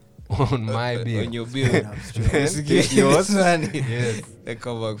my bill. On your bill. Take yours. Man. Yes. They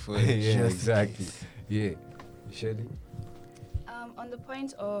come back for it. Yeah, exactly. Yeah. Shelly? On the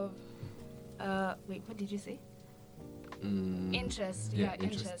point of, wait, what did you say? Interest. Yeah,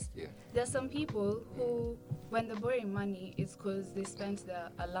 interest. Yeah. There's some people who, when they're borrowing money, it's because they spent their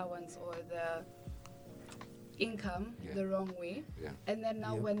allowance or their income the wrong way. Yeah. And then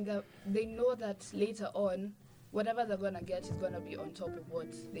now when they know that later on, whatever they're going to get is going to be on top of what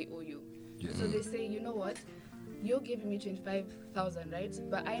they owe you. Yeah. So they say, you know what? You're giving me 25,000, right?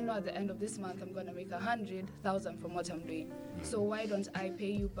 But I know at the end of this month I'm gonna make 100,000 from what I'm doing. So why don't I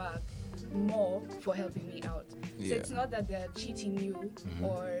pay you back more for helping me out? Yeah. So it's not that they're cheating you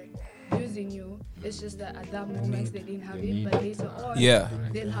or using you. It's just that at that moment they didn't have it, but later on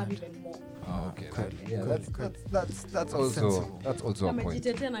they'll have even more. Oh, okay. Yeah, that's also a point.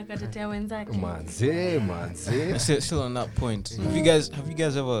 Amejitetea na akatetea wenzake. Manze. Still on that point. Have you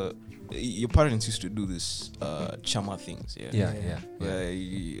guys ever? Your parents used to do this chama things, yeah. Yeah. Where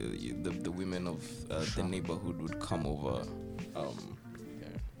the women of the neighborhood would come over.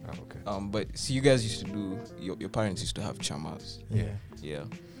 Okay. But see, you guys used to do. Your parents used to have chamas. Yeah.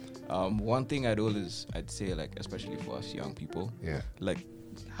 One thing I'd say, like, especially for us young people, Yeah. like,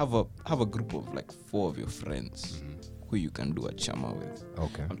 have a group of like 4 of your friends who you can do a chama with.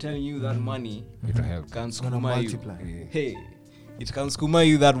 Okay. I'm telling you that money It'll help. can It's gonna skuma you. multiply. Yeah. Hey, it can skuma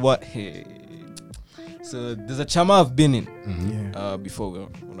you that what? Hey. So there's a chama I've been in Yeah. before.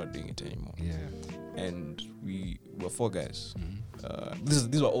 We're not doing it anymore. Yeah. And we were 4 guys.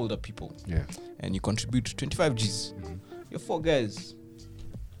 These were older people. Yeah. And you contribute 25 G's. You're 4 guys.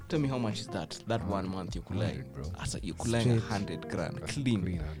 Tell me how much is that? That 1 month you could 100, bro. you could like 100 grand clean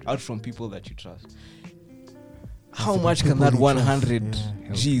 100. out from people that you trust. How much can that 100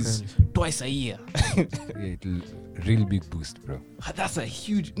 Yeah. G's twice a year? Yeah, it'll real big boost, bro. That's a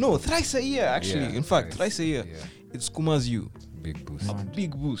huge thrice a year actually. Yeah, In fact, thrice a year. Yeah. It skumas you. Big boost. A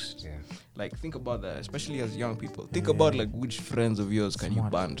big boost. Yeah. Like, think about that, especially as young people. Think about like which friends of yours can you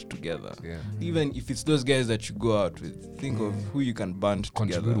Smart. band together. Yeah. Even if it's those guys that you go out with, think of who you can band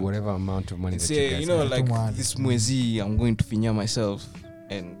Contribute together. whatever amount of money that Say, you guys have. like Tumali. this mwezi, I'm going to finya myself,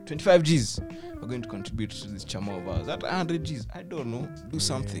 and 25 G's are going to contribute to this chama of ours. That 100 G's, I don't know. Do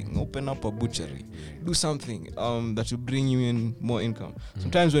something. Open up a butchery. Do something that will bring you in more income.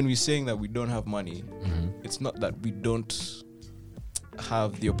 Sometimes when we're saying that we don't have money, it's not that we don't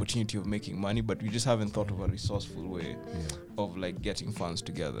have the opportunity of making money, but we just haven't thought of a resourceful way of like getting funds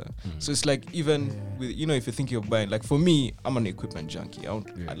together. So it's like, even with, if you're thinking of buying, like for me, I'm an equipment junkie. I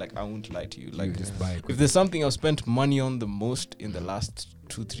won't lie to you. Like, just buy if there's something I've spent money on the most in the last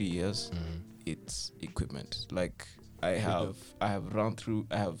 2-3 years, it's equipment. Like, I've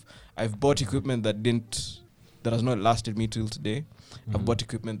bought equipment that has not lasted me till today. I've bought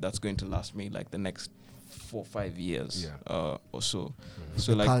equipment that's going to last me like the next 4 or 5 years or so.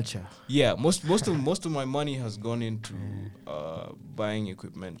 So like culture. Yeah, most of my money has gone into buying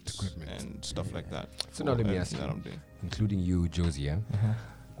equipment and stuff like that. So now let me ask you, including you, Josie,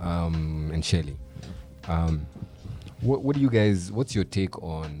 and Shelly, what do you guys? What's your take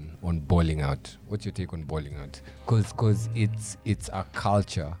on balling out? What's your take on balling out? Because it's a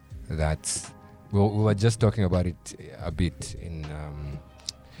culture that's. Well, we were just talking about it a bit in.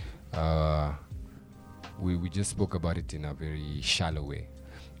 We just spoke about it in a very shallow way,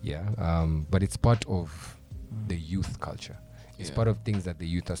 but it's part of the youth culture. It's part of things that the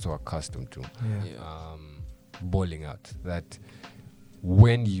youth are so accustomed to. Balling out, that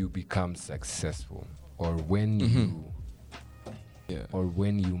when you become successful, or when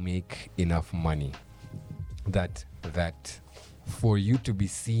you make enough money, that for you to be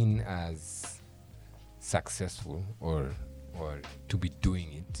seen as successful or to be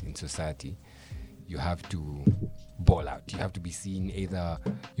doing it in society, you have to ball out. You have to be seen either,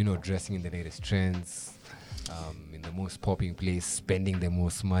 dressing in the latest trends, in the most popping place, spending the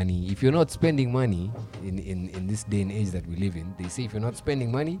most money. If you're not spending money in this day and age that we live in, they say if you're not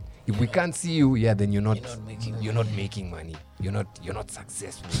spending money, if we can't see you, then you're not making money. You're not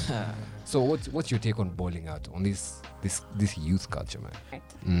successful. So what's your take on balling out, on this youth culture, man?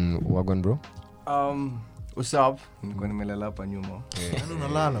 Wagon, bro. What's up? Nilikuwa nimelala hapa nyuma.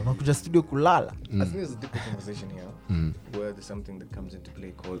 Unalala, unakuja studio kulala. I think there's a deeper conversation here where there's something that comes into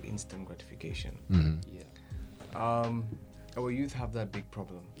play called instant gratification. Our youth have that big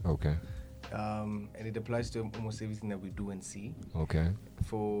problem. Okay. And it applies to almost everything that we do and see. Okay.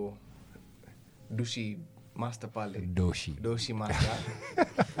 For Dushi Master Pale. Doshi Master.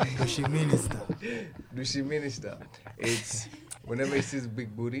 Dushi Minister. It's whenever he sees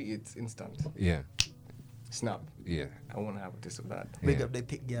big booty, it's instant. Yeah. Snap. Yeah. I want to have this or that. Big up the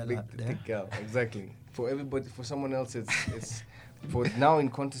thick girl. Thick girl, exactly. For everybody, for someone else, it's for now in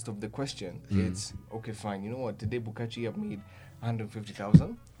context of the question, it's okay, fine. You know what? Today Bukachi have made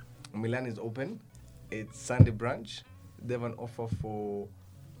 150,000. Milan is open. It's Sunday brunch. They have an offer for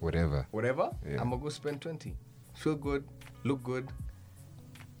whatever. Yeah. I'm gonna go spend 20. Feel good, look good,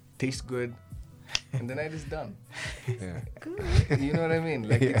 taste good, and the night is done. Yeah. You know what I mean?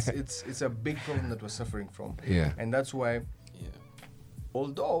 Like it's a big problem that we're suffering from. Yeah. And that's why,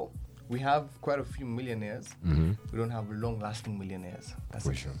 although we have quite a few millionaires, we don't have long-lasting millionaires. That's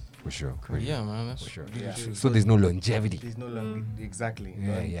For sure. Yeah, man, that's for sure. Yeah. So there's no longevity. There's no exactly.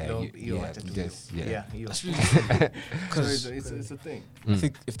 That's So it's a thing. I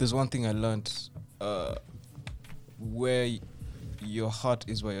think if there's one thing I learned, where your heart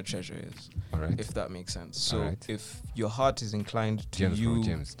is where your treasure is. All right. If that makes sense. So right. if your heart is inclined to Gems.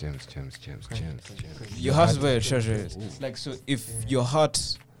 your heart is where your treasure is. Like, so if your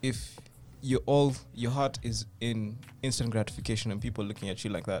heart is in instant gratification and people looking at you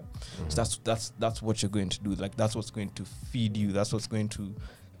like that, so that's what you're going to do. Like, that's what's going to feed you. That's what's going to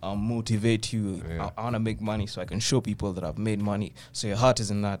motivate you. I want to make money so I can show people that I've made money. So your heart is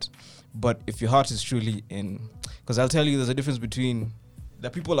in that. But if your heart is truly in, because I'll tell you, there's a difference between the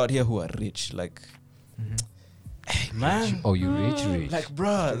people out here who are rich, like, hey man, you rich. like,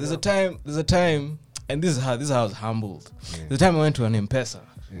 bruh, there's a time, and this is how I was humbled. The time I went to an M-Pesa.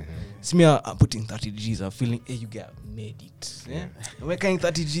 See me, I'm putting 30 G's. I'm feeling, hey, you got made it. Yeah, we're carrying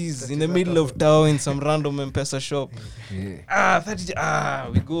 30 G's in the middle of town in some random M-Pesa shop. 30 G's.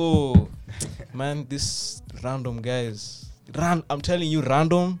 We go, man. This random guys, I'm telling you,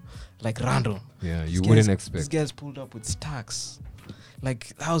 random. Yeah, you wouldn't expect. These guys pulled up with stacks.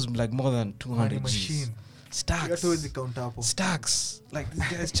 Like, that was like more than 200 G's. Stacks. Like, these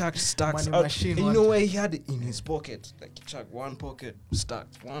guys chucked stacks out. And you know where he had it? In his pocket. Like, he chucked one pocket,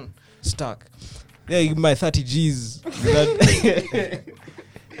 stacked one stack. Yeah, you give my 30 G's. What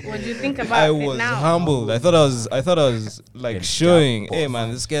do you think about I it was now? humbled. I thought I was like showing, hey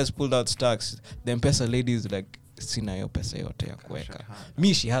man, this guy's pulled out stacks. The M-Pesa lady is like, sina yo pesa yote ya kuweka.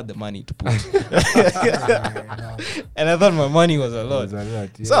 Me, she had the money to put. And I thought my money was a lot.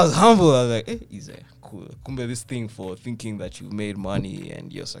 So I was humble. I was like, hey, easy, cool. Kumbe this thing for thinking that you made money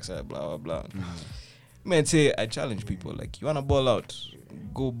and you're successful, blah, blah, blah. Man, say, I challenge people, like, you want to ball out?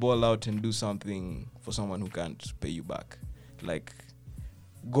 Go ball out and do something for someone who can't pay you back. Like,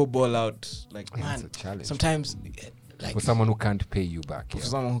 go ball out. Like, man, it's a challenge. Sometimes, like, for someone who can't pay you back. For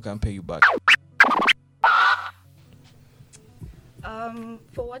someone who can't pay you back.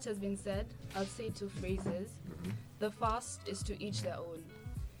 For what has been said, I'll say two phrases. The first is to each their own.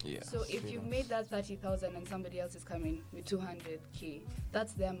 Yeah. So if you made that 30,000 and somebody else is coming with 200k,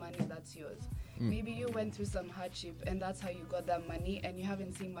 that's their money, that's yours. Maybe you went through some hardship and that's how you got that money, and you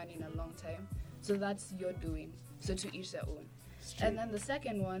haven't seen money in a long time. So that's your doing. So to each their own. And then the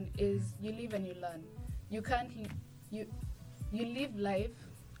second one is you live and you learn. You can't you live life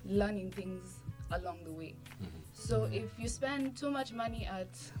learning things along the way. So if you spend too much money at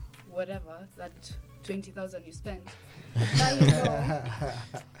whatever, that 20,000 you spent, now you know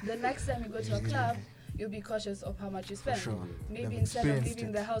the next time you go to a club, you'll be cautious of how much you spend. Sure. Maybe You've instead of experienced leaving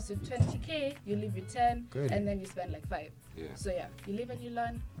it. the house with 20k, you live with 10, Good. and then you spend like 5. Yeah. So yeah, you live and you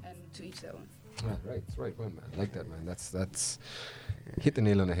learn, and to each their own. Right, it's right one, man. I like that, man. That's hit the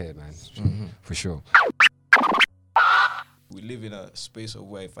nail on the head, man. For sure. We live in a space of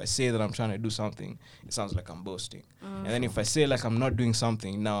where if I say that I'm trying to do something, it sounds like I'm boasting. And then if I say like I'm not doing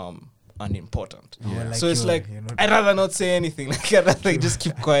something, now I'm unimportant. Yeah, like so it's you're- like you're not- I'd rather not say anything. Like I'd rather just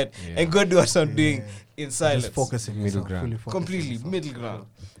keep quiet and go do what I'm doing in silence. Just focusing Middle yourself, ground. fully focusing Completely yourself. middle ground.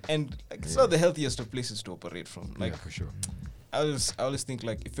 And like, it's not the healthiest of places to operate from. Like Yeah, for sure. I always think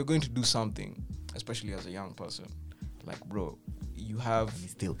like if you're going to do something, especially as a young person, like bro, you have You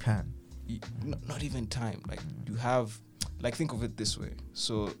still can. not even time. Like you have, like think of it this way.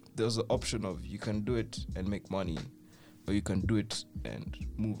 So there's the option of you can do it and make money, or you can do it and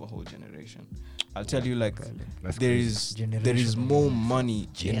move a whole generation. I'll tell you, like That's there crazy. is more money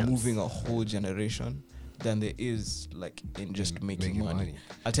in Gems. moving a whole generation than there is like in just making money.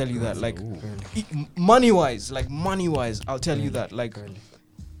 I'll tell you that, like money wise, I'll tell you that, like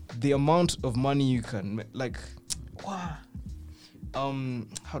the amount of money you can like,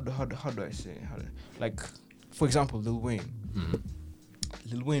 how do I say, like for example, Lil Wayne.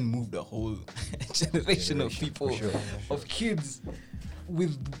 Lil Wayne moved a whole generation of people, of kids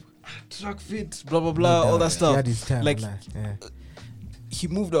with track fit, blah blah blah, all that He stuff. had his time, Like yeah. he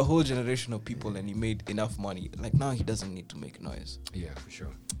moved a whole generation of people and he made enough money. Like now he doesn't need to make noise, Yeah, for sure.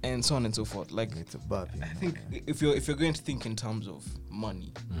 and so on and so forth. Like It's above you. I think if you're going to think in terms of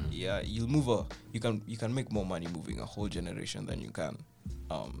money, yeah, you can make more money moving a whole generation than you can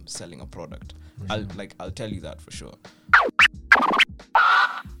selling a product. I'll tell you that for sure.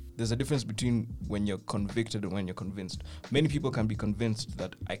 There's a difference between when you're convicted and when you're convinced. Many people can be convinced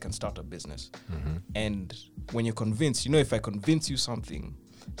that I can start a business. And when you're convinced, if I convince you something,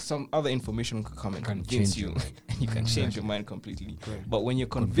 some other information could come and Can convince change you. your mind. And you can change your mind completely. But when you're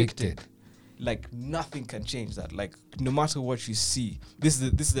convicted, like nothing can change that. Like no matter what you see, this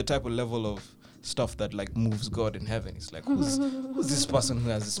is the type of level of stuff that like moves God in heaven. It's like who's this person who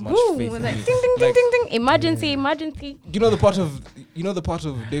has this much Boom, faith in like me? ding ding ding Like, ding ding. Emergency. you know the part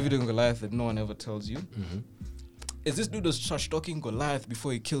of David and Goliath that no one ever tells you? Is this dude was trash talking Goliath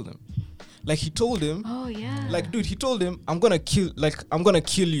before he killed him. Like he told him, Oh yeah. like dude, he told him, I'm gonna kill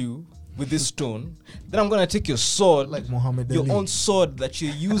you with this stone. Then I'm gonna take your sword, Like Muhammad your Ali. own sword that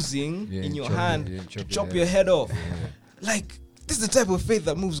you're using Yeah, in you your chop hand your- you to chop chop your your head off. Yeah. Like this is the type of faith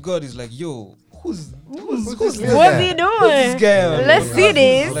that moves God. Is like, yo, who's What's this he guy? doing? Who's this guy? Let's see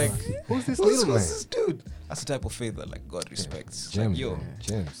this. Like, Who's this who's little man? this dude? That's the type of faith that like God respects. Like, Gems, yo, man.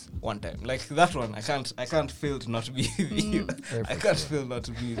 Gems. one time, like that one, I can't fail to not be with you. Yeah, I for can't sure. fail not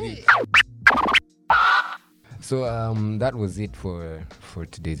to be with you. So that was it for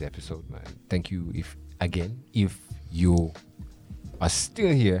today's episode, man. Thank you. If you are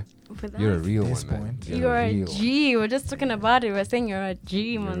still here, With you're a us. real This one, man. point. You're a real one. G. We're just talking about it. We're saying you're a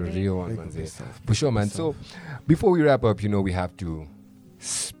G, You're a man. real one, Big man. of yourself. For sure, man. So before we wrap up, we have to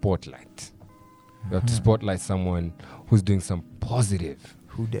spotlight. We have to spotlight someone who's doing some positive,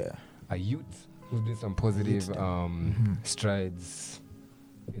 Who there? a youth who's doing some positive strides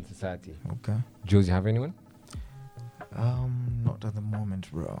in society. Okay. Jules, you have anyone? Not at the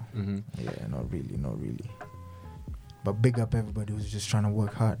moment, bro. Mm-hmm. Yeah, not really. But big up everybody who's just trying to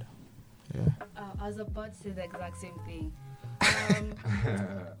work hard. Yeah. I was about to say the exact same thing.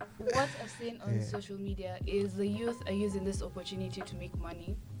 What I've seen on social media is the youth are using this opportunity to make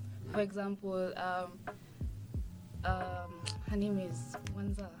money. For example, her name is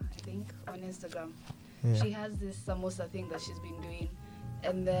Wanza, I think, on Instagram. Yeah. She has this samosa thing that she's been doing.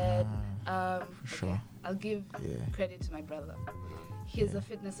 And then, sure. I'll give Yeah. credit to my brother. He's a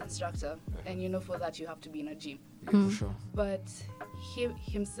fitness instructor, and for that you have to be in a gym. For sure. But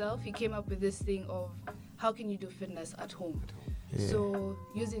he came up with this thing of how can you do fitness at home? Yeah. So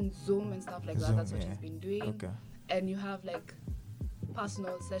using Zoom and stuff like that, Zoom, that's what yeah. he's been doing. Okay. And you have like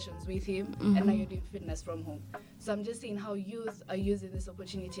personal sessions with him, and now you're doing fitness from home. So I'm just seeing how youth are using this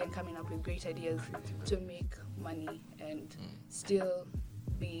opportunity and coming up with great ideas to make money and still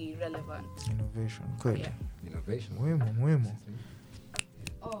be relevant. Innovation. Good. Yeah. Innovation. Muhimu.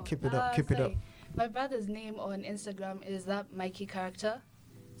 Oh, Keep it up. Keep it up. sorry. My brother's name on Instagram is that Mikey character.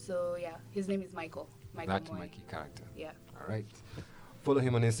 So yeah, his name is Michael. Michael That Moy. Mikey character. Yeah. All right. Follow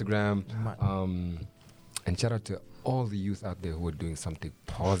him on Instagram. And shout out to all the youth out there who are doing something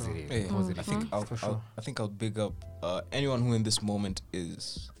positive. Hey, positive. I think I'll big up anyone who in this moment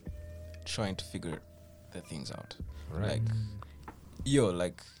is trying to figure their things out. Right.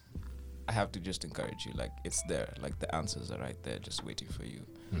 Like, I have to just encourage you. Like, it's there. Like, the answers are right there, just waiting for you.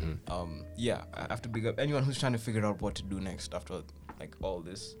 I have to big up anyone who's trying to figure out what to do next after like all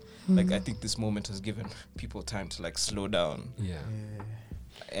this. Like, I think this moment has given people time to like slow down. Yeah.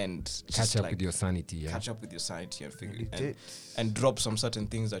 And Catch just, up like, with your sanity. Yeah. catch up with your sanity and figure Meditate. and drop some certain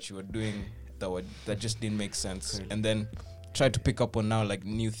things that you were doing that just didn't make sense, and then try to pick up on now like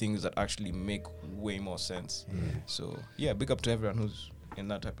new things that actually make way more sense. So yeah, big up to everyone who's in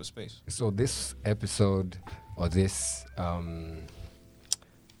that type of space. So this episode or this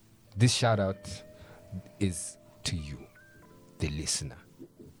this shout out is to you, the listener,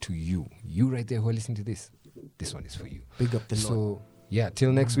 to you right there who are listening to this. This one is for you. Big up the Lord. So yeah,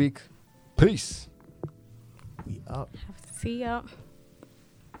 till next week. Peace. We out. Have to see ya.